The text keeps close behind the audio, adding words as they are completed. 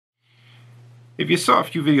If you saw a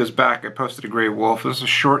few videos back, I posted a gray wolf. It was a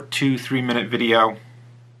short 2-3 minute video,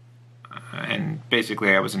 and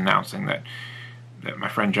basically I was announcing that my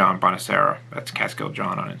friend John Bonasera, that's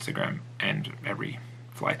CatskillJohn on Instagram, and every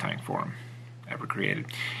fly tying forum ever created,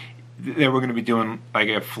 they were going to be doing like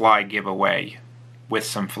a fly giveaway with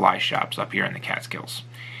some fly shops up here in the Catskills.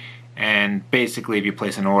 And basically, if you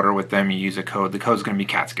place an order with them, you use a code. The code's going to be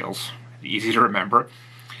Catskills. Easy to remember.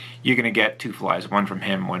 You're going to get 2 flies, one from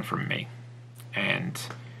him, one from me. And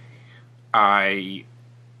I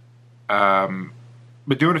been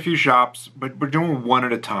doing a few shops, but we're doing one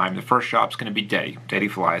at a time. The first shop's going to be Daddy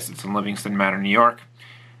Flies. It's in Livingston Manor, New York.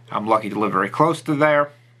 I'm lucky to live very close to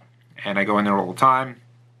there, and I go in there all the time.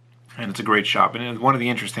 And it's a great shop. And one of the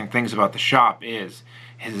interesting things about the shop is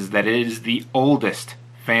that it is the oldest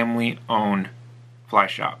family-owned fly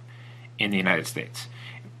shop in the United States.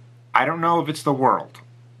 I don't know if it's the world.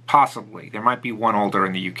 Possibly. There might be one older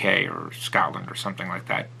in the UK or Scotland or something like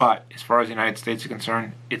that. But as far as the United States is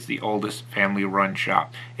concerned, it's the oldest family-run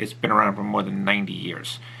shop. It's been around for more than 90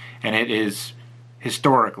 years. And it is,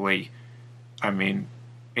 historically, I mean,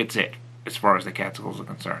 it's it as far as the Catskills are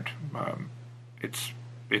concerned. It's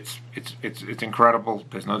incredible.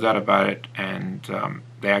 There's no doubt about it. And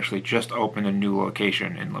they actually just opened a new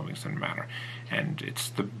location in Livingston Manor. And it's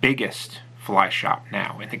the biggest fly shop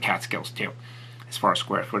now in the Catskills, too, as far as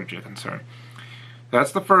square footage is concerned.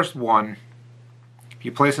 That's the first one. If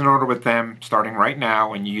you place an order with them starting right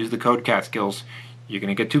now and you use the code Catskills, you're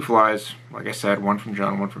going to get 2 flies. Like I said, one from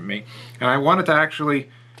John, one from me. And I wanted to actually,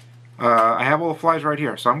 I have all the flies right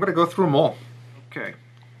here, so I'm going to go through them all. Okay,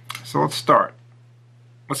 so let's start.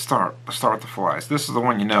 Let's start with the flies. This is the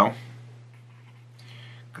one you know,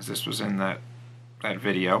 because this was in that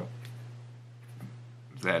video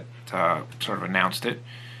that sort of announced it.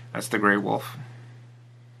 That's the gray wolf.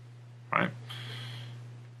 Right,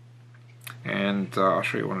 and I'll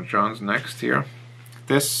show you one of John's next here.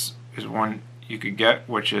 This is one you could get,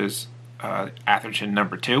 which is Atherton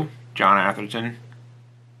number 2, John Atherton,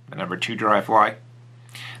 the number 2 dry fly.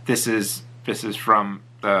 This is from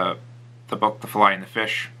the book The Fly and the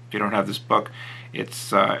Fish. If you don't have this book,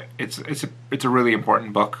 it's a really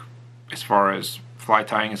important book as far as fly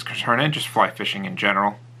tying is concerned, and just fly fishing in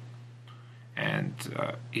general. And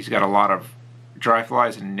he's got a lot of dry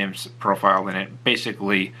flies and nymphs profiled in it.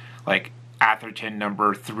 Basically, like Atherton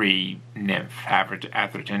number 3 nymph,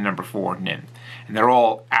 Atherton number 4 nymph, and they're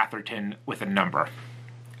all Atherton with a number.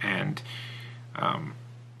 And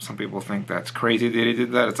some people think that's crazy that he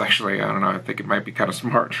did that. It's actually, I don't know, I think it might be kind of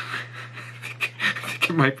smart. I think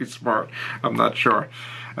it might be smart. I'm not sure.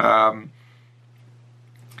 Another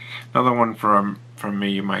one from me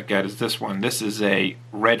you might get is this one. This is a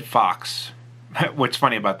red fox. What's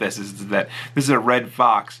funny about this is that this is a red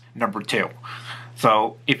fox number 2.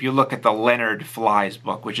 So if you look at the Leonard Flies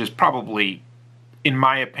book, which is probably, in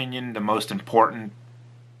my opinion, the most important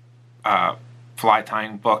fly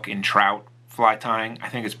tying book in trout fly tying, I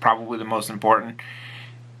think it's probably the most important.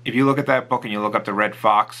 If you look at that book and you look up the red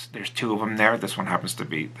fox, there's 2 of them there. This one happens to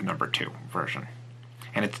be the number 2 version,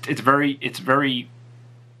 and it's very.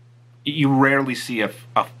 You rarely see a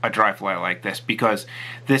dry fly like this, because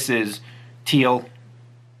this is teal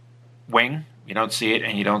wing. You don't see it,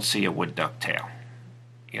 and you don't see a wood duck tail.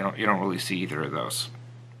 You don't really see either of those.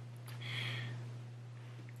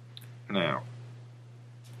 Now,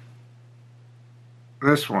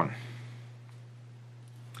 this one.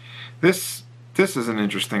 This is an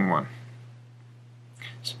interesting one.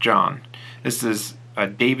 It's John. This is a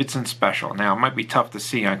Davidson Special. Now, it might be tough to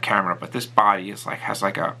see on camera, but this body is has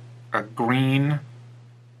like a green,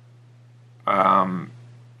 like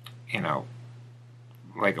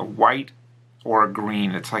a white or a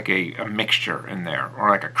green. It's like a mixture in there, or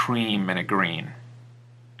like a cream and a green.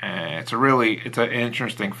 And it's an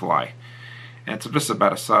interesting fly, and it's just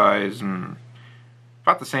about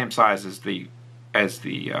about the same size as the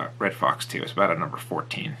red fox too. It's about a number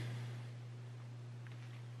 14.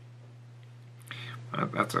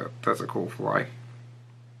 That's a cool fly.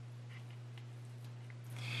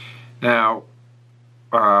 Now,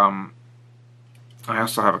 I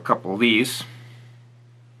also have a couple of these,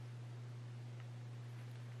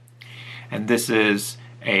 and this is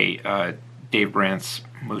a Dave Brandt's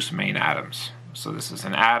Moose Mane Adams. So this is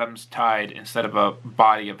an Adams tied, instead of a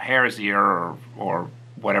body of hare's ear or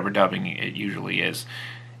whatever dubbing it usually is,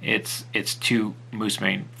 it's 2 moose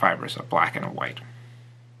mane fibers, a black and a white,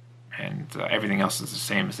 and everything else is the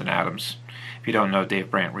same as an Adams. If you don't know, Dave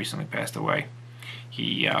Brandt recently passed away.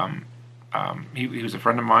 He was a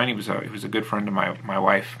friend of mine. He was a good friend of my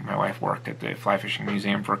wife. My wife worked at the Fly Fishing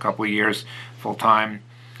Museum for a couple of years, full time,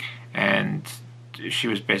 and she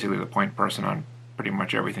was basically the point person on pretty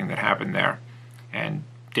much everything that happened there. And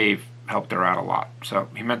Dave helped her out a lot. So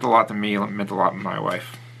he meant a lot to me, it meant a lot to my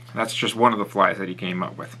wife. That's just one of the flies that he came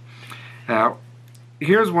up with. Now,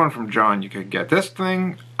 here's one from John you could get. This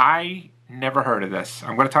thing, I never heard of this.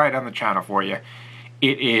 I'm going to tie it on the channel for you.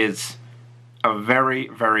 It is a very,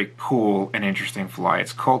 very cool and interesting fly.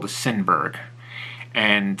 It's called a Cinberg,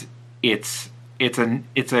 and it's in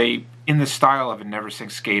the style of a never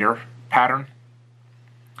sink skater pattern.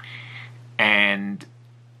 And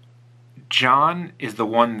John is the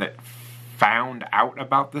one that found out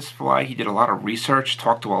about this fly. He did a lot of research,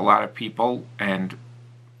 talked to a lot of people, and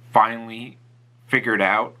finally figured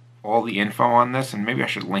out all the info on this. And maybe I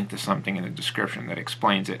should link to something in the description that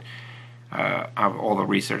explains it, of all the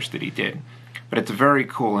research that he did. But it's very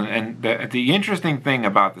cool, and the interesting thing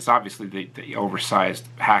about this, obviously the oversized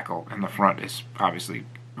hackle in the front is obviously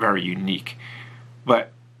very unique.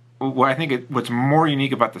 But what I think what's more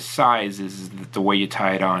unique about the size is that the way you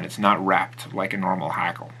tie it on, it's not wrapped like a normal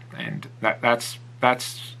hackle. And that's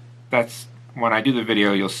when I do the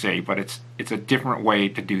video you'll see, but it's a different way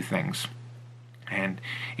to do things. And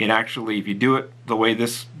it actually, if you do it the way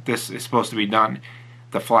this is supposed to be done,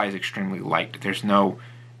 the fly is extremely light. There's no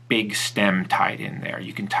big stem tied in there.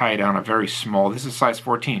 You can tie it on a very small, this is size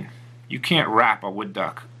 14. You can't wrap a wood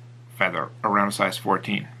duck feather around a size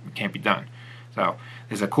 14. It can't be done. So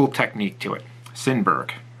there's a cool technique to it.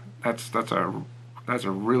 Cinberg. That's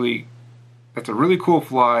a really cool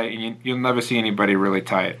fly, and you'll never see anybody really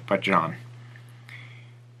tie it but John.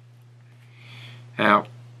 Now,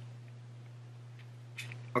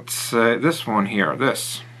 let's say this one here.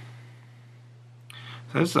 So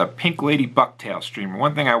this is a Pink Lady bucktail streamer.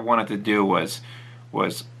 One thing I wanted to do was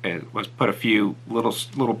put a few little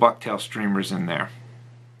bucktail streamers in there.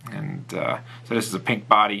 And so this is a pink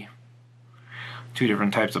body, two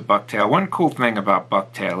different types of bucktail. One cool thing about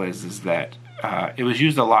bucktail is that it was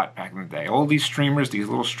used a lot back in the day. All these streamers, these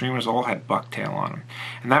little streamers, all had bucktail on them.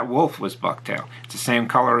 And that wolf was bucktail. It's the same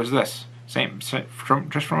color as this.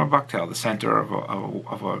 Just from a bucktail, the center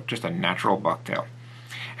of just a natural bucktail.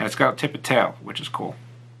 And it's got a tip of tail, which is cool.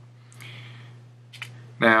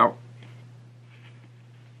 Now,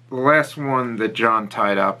 the last one that John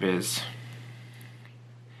tied up is,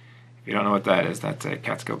 if you don't know what that is, that's a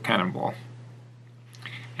Catskill cannonball.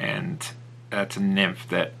 And that's a nymph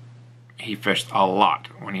that he fished a lot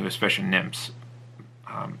when he was fishing nymphs.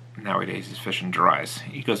 Nowadays he's fishing dries.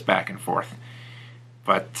 He goes back and forth.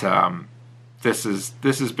 But this is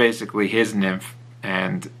basically his nymph,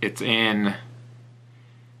 and it's in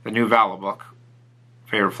the new Valor book,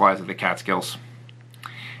 Favorite Flies of the Catskills,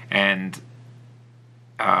 and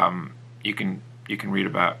you can read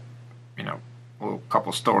about, a little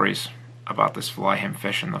couple stories about this fly, him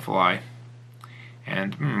fishing the fly.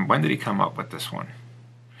 And when did he come up with this one?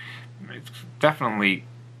 It's definitely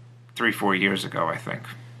 3-4 years ago, I think.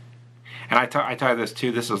 And I tie this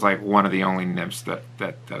too. This is like one of the only nymphs that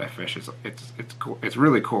I fish. It's cool. It's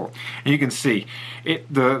really cool. And you can see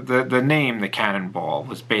it. The name, the cannonball,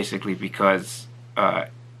 was basically because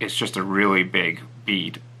it's just a really big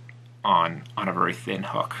bead on a very thin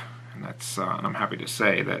hook, and that's and I'm happy to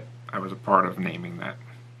say that I was a part of naming that,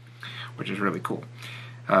 which is really cool.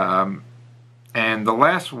 And the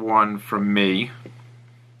last one from me,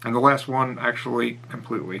 and the last one actually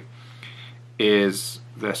completely, is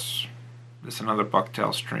this. This is another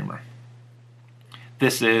bucktail streamer.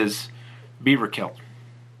 This is beaver kill.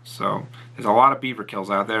 So there's a lot of beaver kills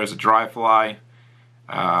out there. There's a dry fly.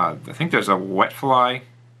 I think there's a wet fly.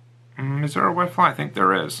 Is there a wet fly? I think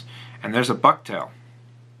there is. And there's a bucktail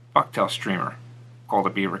streamer called a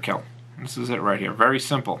beaver kill. This is it right here. Very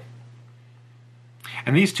simple.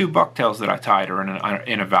 And these two bucktails that I tied are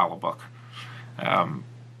in a Valor book,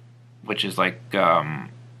 which is like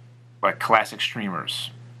classic streamers.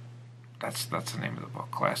 That's the name of the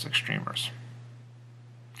book, Classic Streamers.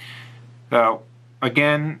 So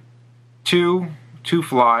again, two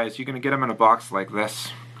flies. You're gonna get them in a box like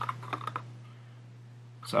this.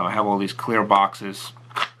 So I have all these clear boxes.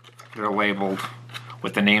 They're labeled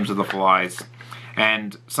with the names of the flies.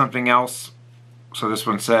 And something else. So this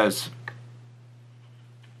one says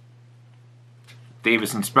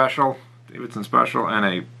Davidson Special,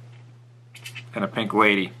 and a Pink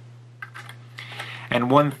Lady. And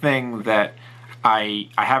one thing that I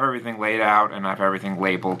have everything laid out and I have everything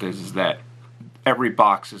labeled is that every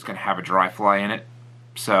box is going to have a dry fly in it.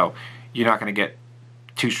 So you're not going to get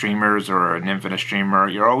two streamers or an infinite streamer.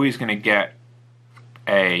 You're always going to get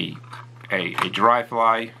a dry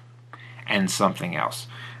fly and something else.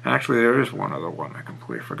 And actually there is one other one I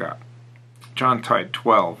completely forgot. John tied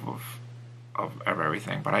 12 of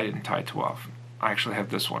everything, but I didn't tie 12. I actually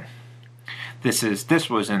have this one. This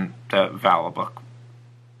was in the Vala book,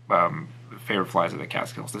 favorite flies of the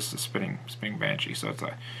Catskills. This is a spinning banshee, so it's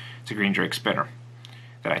a green drake spinner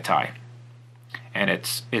that I tie, and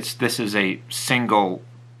this is a single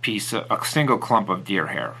piece, a single clump of deer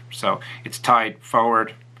hair. So it's tied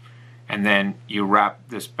forward, and then you wrap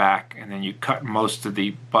this back, and then you cut most of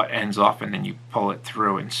the butt ends off, and then you pull it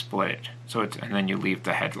through and split it. So and then you leave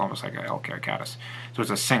the head almost like an elk hair caddis. So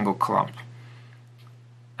it's a single clump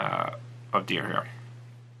of deer hair.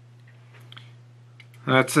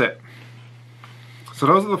 And that's it. So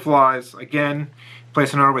those are the flies. Again,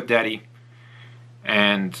 place an order with Daddy,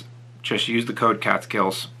 and just use the code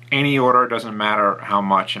Catskills. Any order, doesn't matter how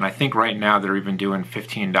much. And I think right now they're even doing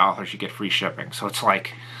 $15. You get free shipping. So it's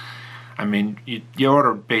like, I mean, you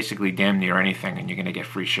order basically damn near anything, and you're going to get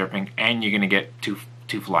free shipping, and you're going to get two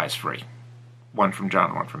flies free. One from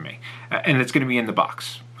John, one from me. And it's going to be in the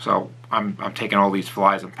box. So I'm taking all these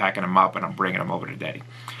flies, I'm packing them up, and I'm bringing them over to Daddy.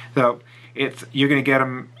 So you're going to get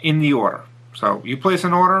them in the order. So you place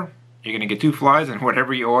an order, you're going to get 2 flies and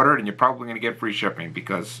whatever you ordered, and you're probably going to get free shipping,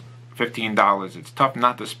 because $15, it's tough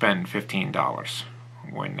not to spend $15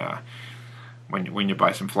 when you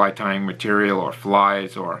buy some fly tying material or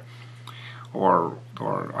flies or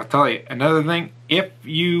I'll tell you another thing. If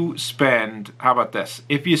you spend, how about this?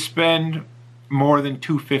 If you spend more than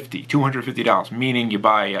 $250, meaning you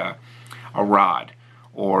buy a rod,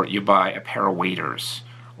 or you buy a pair of waders,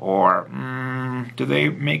 or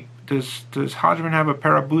does Hodgman have a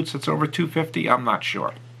pair of boots that's over $250? I'm not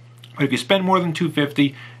sure. But if you spend more than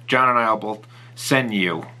 $250, John and I will both send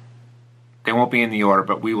you. They won't be in the order,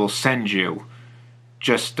 but we will send you.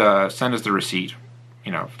 Just send us the receipt.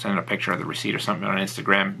 You know, send a picture of the receipt or something on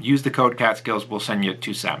Instagram. Use the code Catskills. We'll send you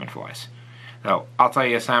 2 salmon flies. So I'll tell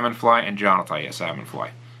you a salmon fly, and John will tell you a salmon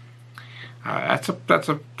fly.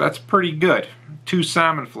 That's pretty good. 2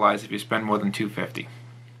 salmon flies if you spend more than $250.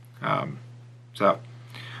 So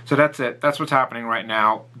that's it. That's what's happening right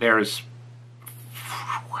now. There's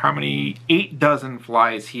how many? 8 dozen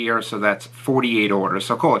flies here, so that's 48 orders.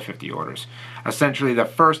 So call it 50 orders. Essentially, the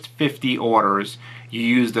first 50 orders, you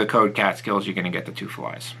use the code Catskills, you're going to get the 2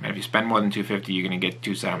 flies. And if you spend more than $250, you're going to get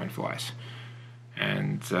 2 salmon flies.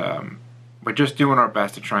 And we're just doing our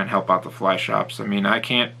best to try and help out the fly shops. I mean,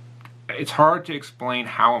 it's hard to explain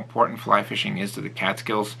how important fly fishing is to the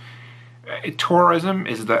Catskills. Tourism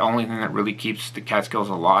is the only thing that really keeps the Catskills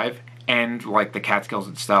alive, and like the Catskills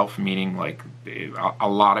itself, meaning like a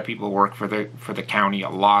lot of people work for the county, a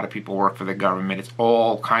lot of people work for the government. It's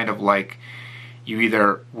all kind of like you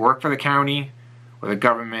either work for the county or the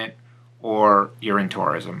government, or you're in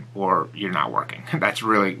tourism, or you're not working. That's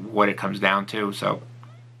really what it comes down to. So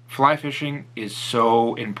fly fishing is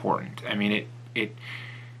so important. I mean,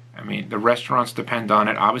 the restaurants depend on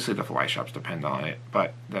it. Obviously, the fly shops depend on it.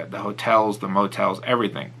 But the hotels, the motels,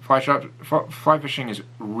 everything. Fly fishing is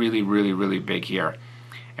really, really, really big here.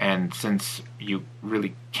 And since you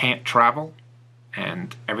really can't travel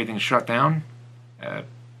and everything's shut down,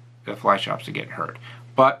 the fly shops are getting hurt.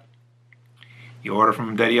 But you order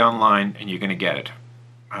from Daddy online, and you're going to get it.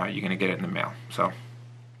 You're going to get it in the mail. So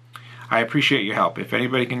I appreciate your help. If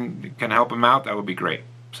anybody can help him out, that would be great.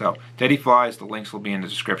 So, Daddy Flies, the links will be in the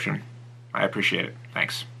description. I appreciate it.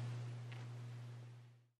 Thanks.